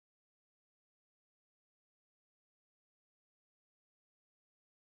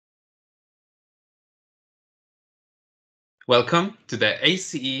Welcome to the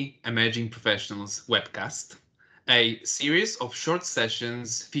ACE Emerging Professionals webcast, a series of short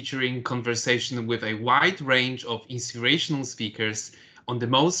sessions featuring conversation with a wide range of inspirational speakers on the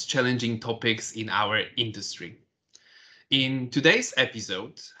most challenging topics in our industry. In today's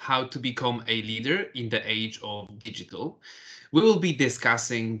episode, How to Become a Leader in the Age of Digital, we will be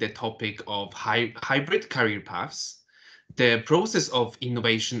discussing the topic of hybrid career paths, the process of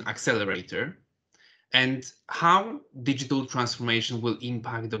innovation accelerator, and how digital transformation will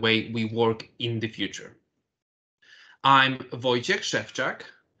impact the way we work in the future. I'm Wojciech Szewczak,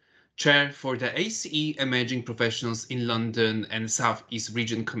 Chair for the ACE Emerging Professionals in London and Southeast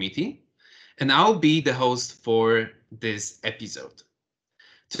Region Committee, and I'll be the host for this episode.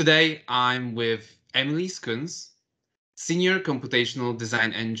 Today, I'm with Emily Scoones, Senior Computational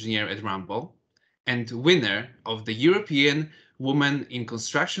Design Engineer at Ramboll, and winner of the European Women in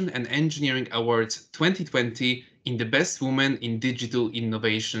Construction and Engineering Awards 2020 in the Best Woman in Digital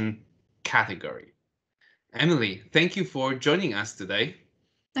Innovation category. Emily, thank you for joining us today.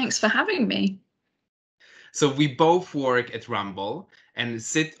 Thanks for having me. So we both work at Ramboll and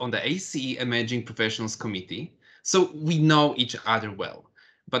sit on the ACE Emerging Professionals Committee, so we know each other well.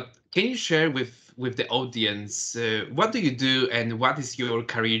 But can you share with the audience, what do you do and what is your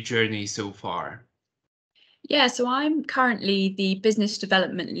career journey so far? Yeah, so I'm currently the business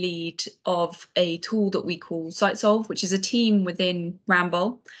development lead of a tool that we call SiteSolve, which is a team within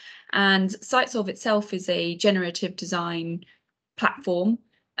Ramboll. And SiteSolve itself is a generative design platform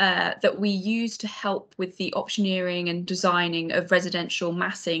that we use to help with the optioneering and designing of residential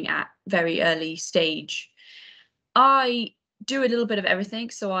massing at very early stage. I do a little bit of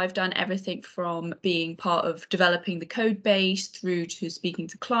everything. So I've done everything from being part of developing the code base through to speaking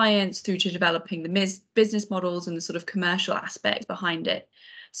to clients, through to developing the business models and the sort of commercial aspect behind it.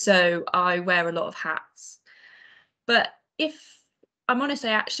 So I wear a lot of hats. But if I'm honest, I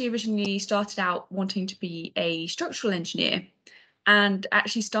actually originally started out wanting to be a structural engineer and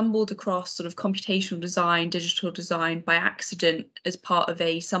actually stumbled across sort of computational design, digital design by accident as part of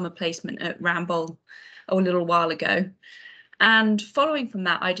a summer placement at Ramboll a little while ago. And following from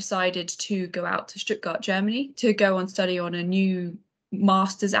that, I decided to go out to Stuttgart, Germany, to go and study on a new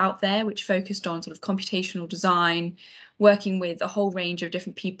master's out there, which focused on sort of computational design, working with a whole range of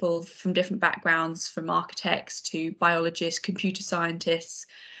different people from different backgrounds, from architects to biologists, computer scientists,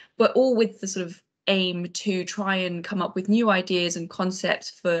 but all with the sort of aim to try and come up with new ideas and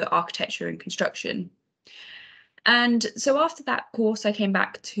concepts for architecture and construction. And so after that course, I came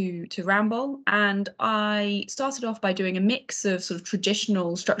back to Ramboll, and I started off by doing a mix of sort of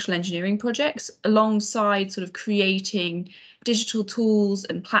traditional structural engineering projects alongside sort of creating digital tools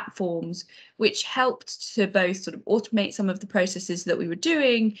and platforms, which helped to both sort of automate some of the processes that we were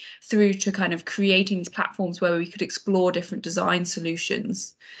doing through to kind of creating these platforms where we could explore different design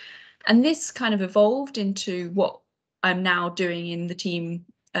solutions. And this kind of evolved into what I'm now doing in the team,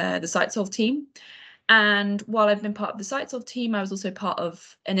 the SiteSolve team. And while I've been part of the SiteSolve team, I was also part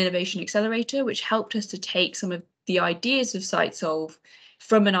of an innovation accelerator, which helped us to take some of the ideas of SiteSolve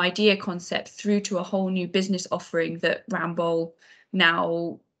from an idea concept through to a whole new business offering that Ramboll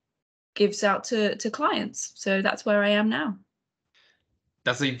now gives out to clients. So that's where I am now.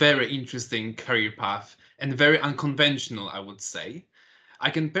 That's a very interesting career path and very unconventional, I would say.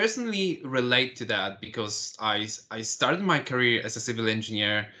 I can personally relate to that because I started my career as a civil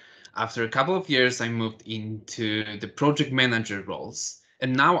engineer. After a couple of years, I moved into the project manager roles,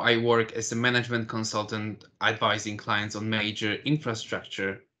 and now I work as a management consultant advising clients on major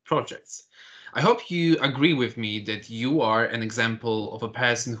infrastructure projects. I hope you agree with me that you are an example of a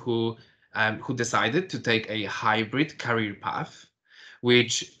person who decided to take a hybrid career path,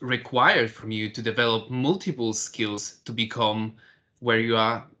 which required from you to develop multiple skills to become where you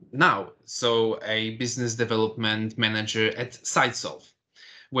are now. So a business development manager at SiteSolve,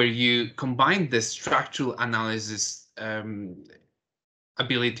 where you combine the structural analysis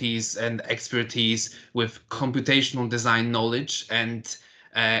abilities and expertise with computational design knowledge and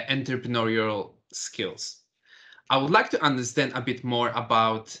entrepreneurial skills. I would like to understand a bit more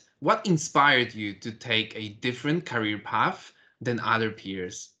about what inspired you to take a different career path than other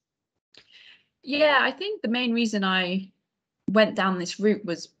peers. Yeah, I think the main reason I went down this route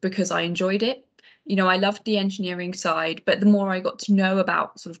was because I enjoyed it. You know, I loved the engineering side, but the more I got to know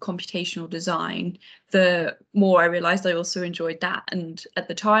about sort of computational design, the more I realized I also enjoyed that. And at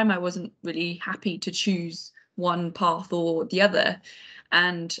the time, I wasn't really happy to choose one path or the other.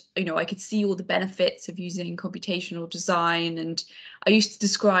 And, I could see all the benefits of using computational design. And I used to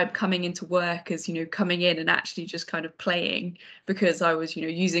describe coming into work as, coming in and actually just kind of playing, because I was,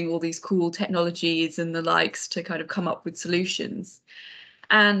 using all these cool technologies and the likes to kind of come up with solutions.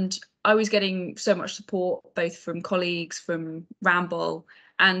 And I was getting so much support, both from colleagues, from Ramboll,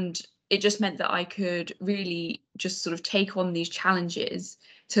 and it just meant that I could really just sort of take on these challenges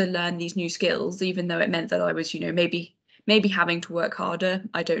to learn these new skills, even though it meant that I was, maybe having to work harder.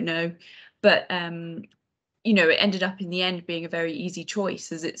 I don't know. But, it ended up in the end being a very easy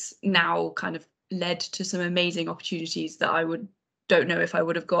choice, as it's now kind of led to some amazing opportunities that don't know if I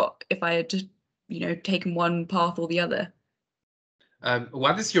would have got if I had just, taken one path or the other.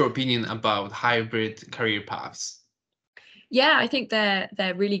 What is your opinion about hybrid career paths? Yeah, I think they're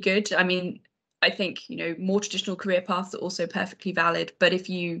really good. I mean, I think, more traditional career paths are also perfectly valid, but if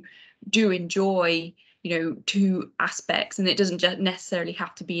you do enjoy, two aspects, and it doesn't necessarily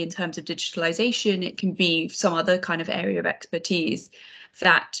have to be in terms of digitalization, it can be some other kind of area of expertise,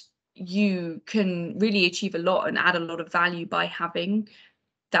 that you can really achieve a lot and add a lot of value by having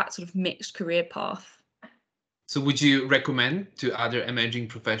that sort of mixed career path. So would you recommend to other emerging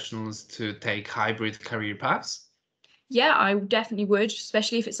professionals to take hybrid career paths? Yeah, I definitely would,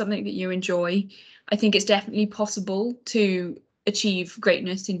 especially if it's something that you enjoy. I think it's definitely possible to achieve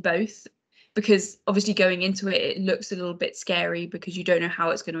greatness in both, because obviously going into it, it looks a little bit scary because you don't know how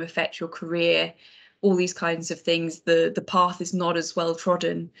it's going to affect your career, all these kinds of things. The path is not as well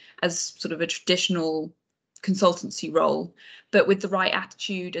trodden as sort of a traditional consultancy role, but with the right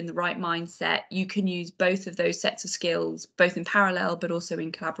attitude and the right mindset, you can use both of those sets of skills, both in parallel but also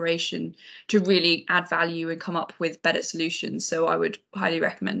in collaboration, to really add value and come up with better solutions. So I would highly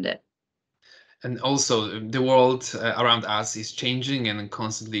recommend it. And also, the world around us is changing and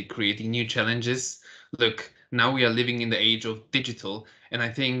constantly creating new challenges. Look, now we are living in the age of digital, and I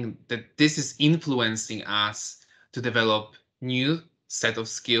think that this is influencing us to develop new set of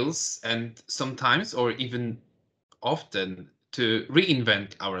skills, and sometimes, or even often, to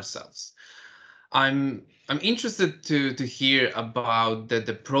reinvent ourselves. I'm interested to hear about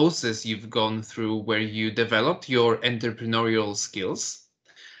the process you've gone through where you developed your entrepreneurial skills.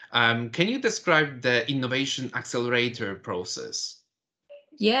 Can you describe the innovation accelerator process?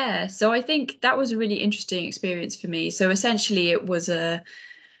 Yeah, so I think that was a really interesting experience for me. So essentially, it was a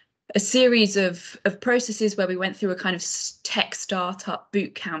series of processes where we went through a kind of tech startup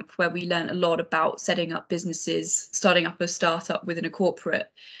boot camp, where we learned a lot about setting up businesses, starting up a startup within a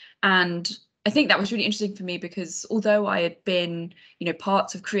corporate. And I think that was really interesting for me, because although I had been,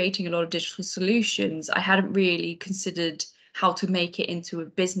 parts of creating a lot of digital solutions, I hadn't really considered how to make it into a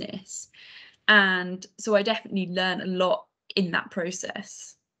business. And so I definitely learned a lot in that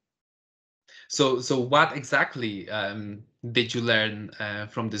process. So what exactly did you learn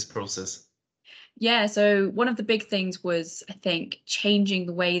from this process? Yeah, so one of the big things was, I think, changing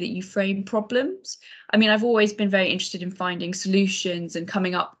the way that you frame problems. I mean, I've always been very interested in finding solutions and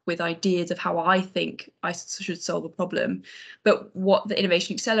coming up with ideas of how I think I should solve a problem. But what the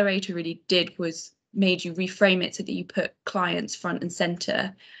Innovation Accelerator really did was made you reframe it so that you put clients front and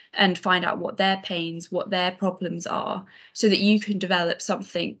center and find out what their pains, what their problems are, so that you can develop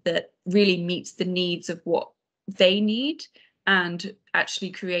something that really meets the needs of what they need, and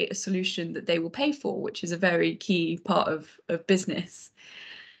actually create a solution that they will pay for, which is a very key part of business.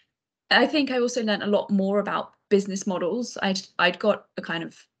 I think I also learned a lot more about business models. I'd got a kind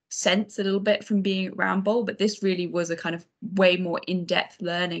of sense a little bit from being at Ramboll, but this really was a kind of way more in-depth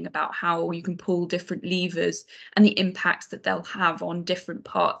learning about how you can pull different levers and the impacts that they'll have on different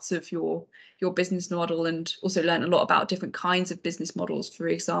parts of your business model, and also learn a lot about different kinds of business models, for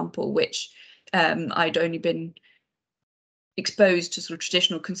example, which I'd only been exposed to sort of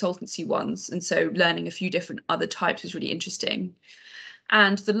traditional consultancy ones, and so learning a few different other types was really interesting.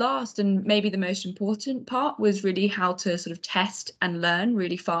 And the last and maybe the most important part was really how to sort of test and learn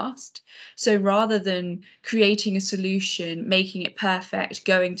really fast. So rather than creating a solution, making it perfect,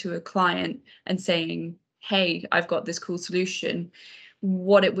 going to a client and saying, hey, I've got this cool solution,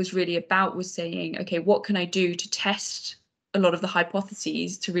 what it was really about was saying, okay, what can I do to test a lot of the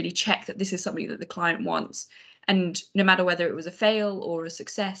hypotheses to really check that this is something that the client wants? And no matter whether it was a fail or a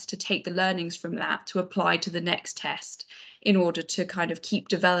success, to take the learnings from that to apply to the next test, in order to kind of keep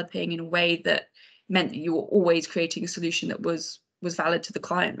developing in a way that meant that you were always creating a solution that was valid to the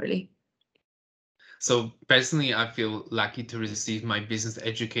client, really. So personally, I feel lucky to receive my business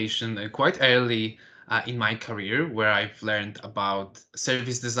education quite early in my career, where I've learned about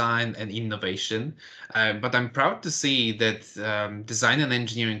service design and innovation. But I'm proud to see that design and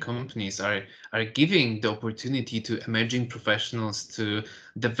engineering companies are giving the opportunity to emerging professionals to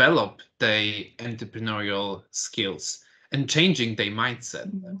develop their entrepreneurial skills and changing their mindset,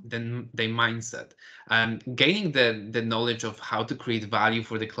 gaining the knowledge of how to create value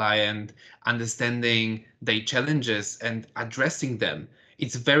for the client, understanding their challenges and addressing them.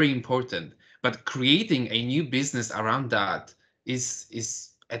 It's very important. But creating a new business around that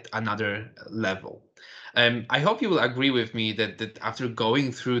is at another level. I hope you will agree with me that after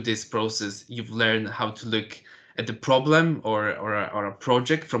going through this process, you've learned how to look at the problem or a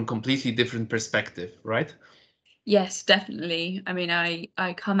project from completely different perspective, right? Yes, definitely. I mean,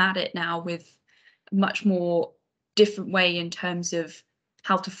 I come at it now with a much more different way in terms of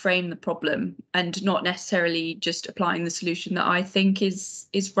how to frame the problem, and not necessarily just applying the solution that I think is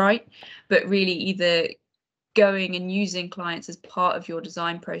right, but really either going and using clients as part of your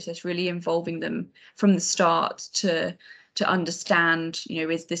design process, really involving them from the start to understand, you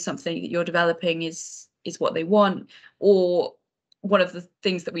know, is this something that you're developing is what they want? Or one of the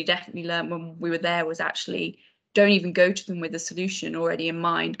things that we definitely learned when we were there was actually don't even go to them with a solution already in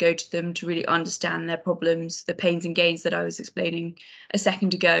mind. Go to them to really understand their problems, the pains and gains that I was explaining a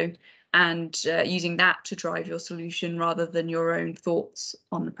second ago, and using that to drive your solution rather than your own thoughts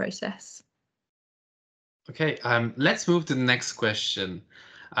on the process. Okay, let's move to the next question.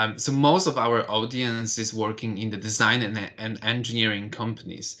 So most of our audience is working in the design and engineering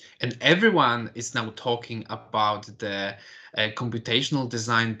companies, and everyone is now talking about the computational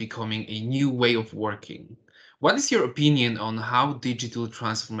design becoming a new way of working. What is your opinion on how digital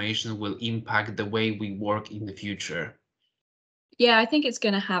transformation will impact the way we work in the future? Yeah, I think it's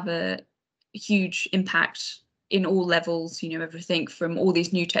going to have a huge impact in all levels, you know, everything from all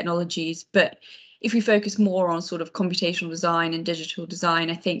these new technologies. But if we focus more on sort of computational design and digital design,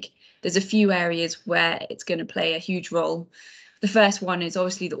 I think there's a few areas where it's going to play a huge role. The first one is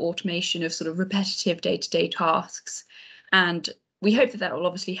obviously the automation of sort of repetitive day-to-day tasks. And we hope that that will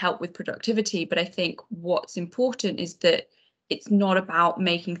obviously help with productivity. But I think what's important is that it's not about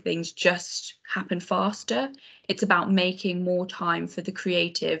making things just happen faster. It's about making more time for the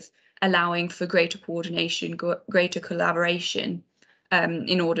creative, allowing for greater coordination, greater collaboration,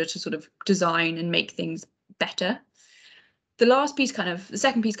 in order to sort of design and make things better. The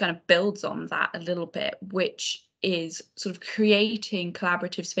second piece kind of builds on that a little bit, which is sort of creating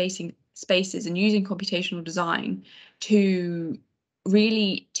collaborative spaces and using computational design to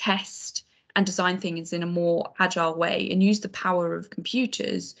really test and design things in a more agile way, and use the power of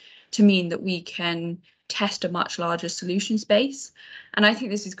computers to mean that we can test a much larger solution space. And I think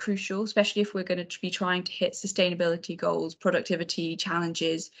this is crucial, especially if we're going to be trying to hit sustainability goals, productivity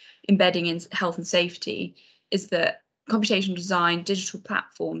challenges, embedding in health and safety, is that computational design, digital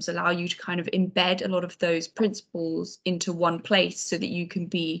platforms allow you to kind of embed a lot of those principles into one place so that you can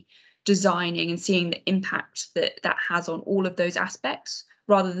be designing and seeing the impact that that has on all of those aspects,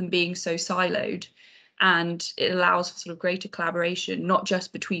 rather than being so siloed. And it allows for sort of greater collaboration, not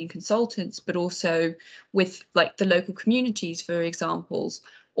just between consultants, but also with like the local communities, for examples,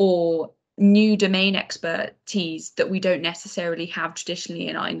 or new domain expertise that we don't necessarily have traditionally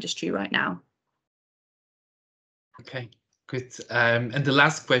in our industry right now. Okay, good. And the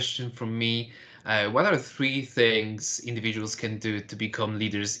last question from me, what are 3 things individuals can do to become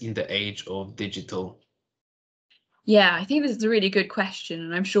leaders in the age of digital? Yeah, I think this is a really good question,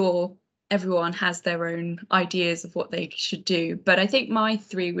 and I'm sure everyone has their own ideas of what they should do. But I think my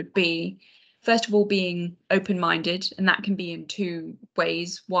 3 would be, first of all, being open-minded, and that can be in 2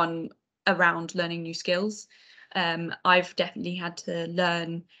 ways. One, around learning new skills. I've definitely had to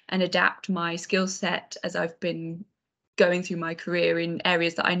learn and adapt my skill set as I've been going through my career in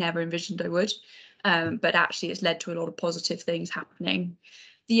areas that I never envisioned I would. But actually, it's led to a lot of positive things happening.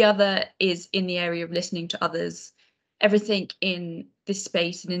 The other is in the area of listening to others. Everything in this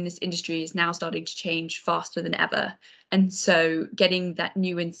space and in this industry is now starting to change faster than ever. And so getting that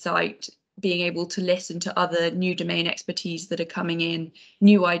new insight, being able to listen to other new domain expertise that are coming in,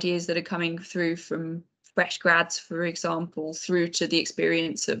 new ideas that are coming through from fresh grads, for example, through to the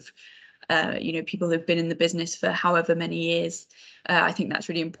experience of people who've been in the business for however many years. I think that's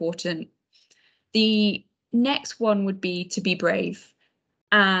really important. The next one would be to be brave.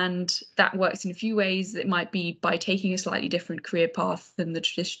 And that works in a few ways. It might be by taking a slightly different career path than the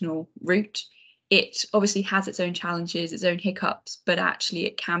traditional route. It obviously has its own challenges, its own hiccups, but actually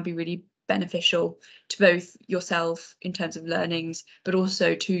it can be really beneficial to both yourself in terms of learnings, but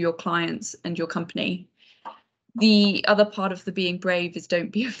also to your clients and your company. the other part of the being brave is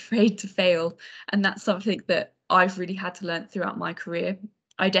don't be afraid to fail. And that's something that I've really had to learn throughout my career.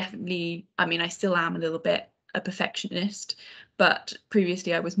 I still am a little bit a perfectionist, but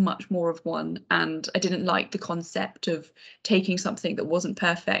previously I was much more of one, and I didn't like the concept of taking something that wasn't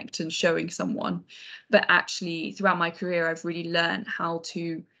perfect and showing someone. But actually, throughout my career, I've really learned how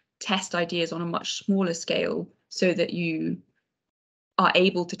to test ideas on a much smaller scale so that you are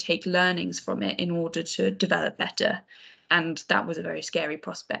able to take learnings from it in order to develop better. And that was a very scary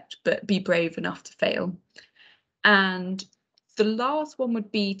prospect, but be brave enough to fail. And the last one would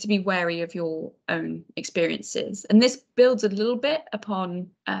be to be wary of your own experiences. And this builds a little bit upon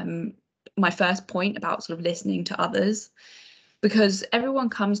my first point about sort of listening to others, because everyone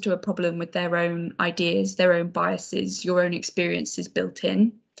comes to a problem with their own ideas, their own biases, your own experiences built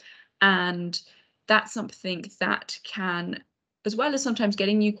in. And that's something that can, as well as sometimes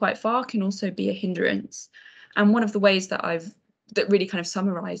getting you quite far, can also be a hindrance. And one of the ways that really kind of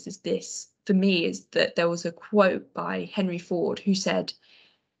summarizes this for me is that there was a quote by Henry Ford who said,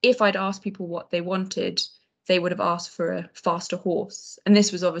 if I'd asked people what they wanted, they would have asked for a faster horse. And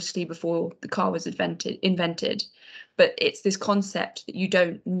this was obviously before the car was invented. But it's this concept that you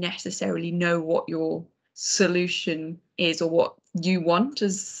don't necessarily know what your solution is or what you want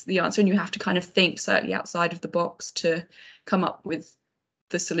as the answer, and you have to kind of think slightly outside of the box to come up with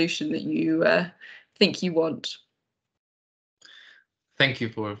the solution that you think you want. Thank you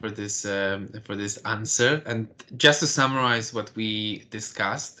for this answer. And just to summarize what we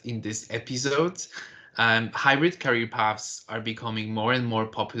discussed in this episode, hybrid career paths are becoming more and more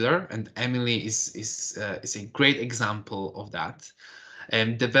popular, and Emily is a great example of that.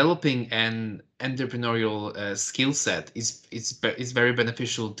 Developing an entrepreneurial skill set is very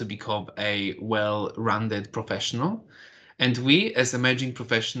beneficial to become a well-rounded professional, and we as emerging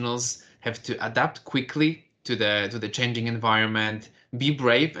professionals have to adapt quickly to the changing environment, be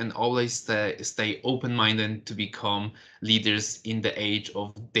brave, and always stay open-minded to become leaders in the age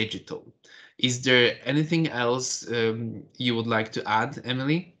of digital. Is there anything else you would like to add,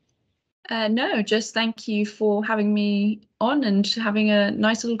 Emily? No, just thank you for having me on and having a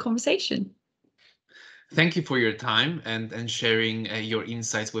nice little conversation. Thank you for your time and sharing your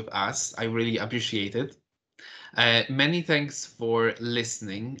insights with us. I really appreciate it. Many thanks for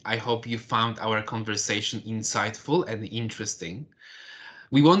listening. I hope you found our conversation insightful and interesting.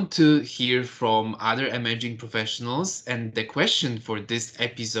 We want to hear from other emerging professionals, and the question for this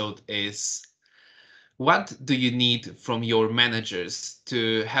episode is, what do you need from your managers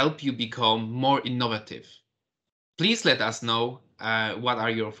to help you become more innovative? Please let us know what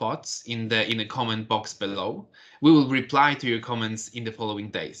are your thoughts in the comment box below. We will reply to your comments in the following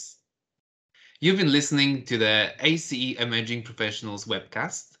days. You've been listening to the ACE Emerging Professionals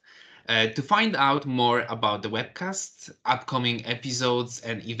webcast. To find out more about the webcast, upcoming episodes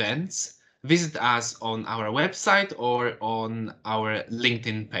and events, visit us on our website or on our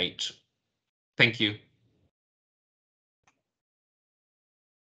LinkedIn page. Thank you.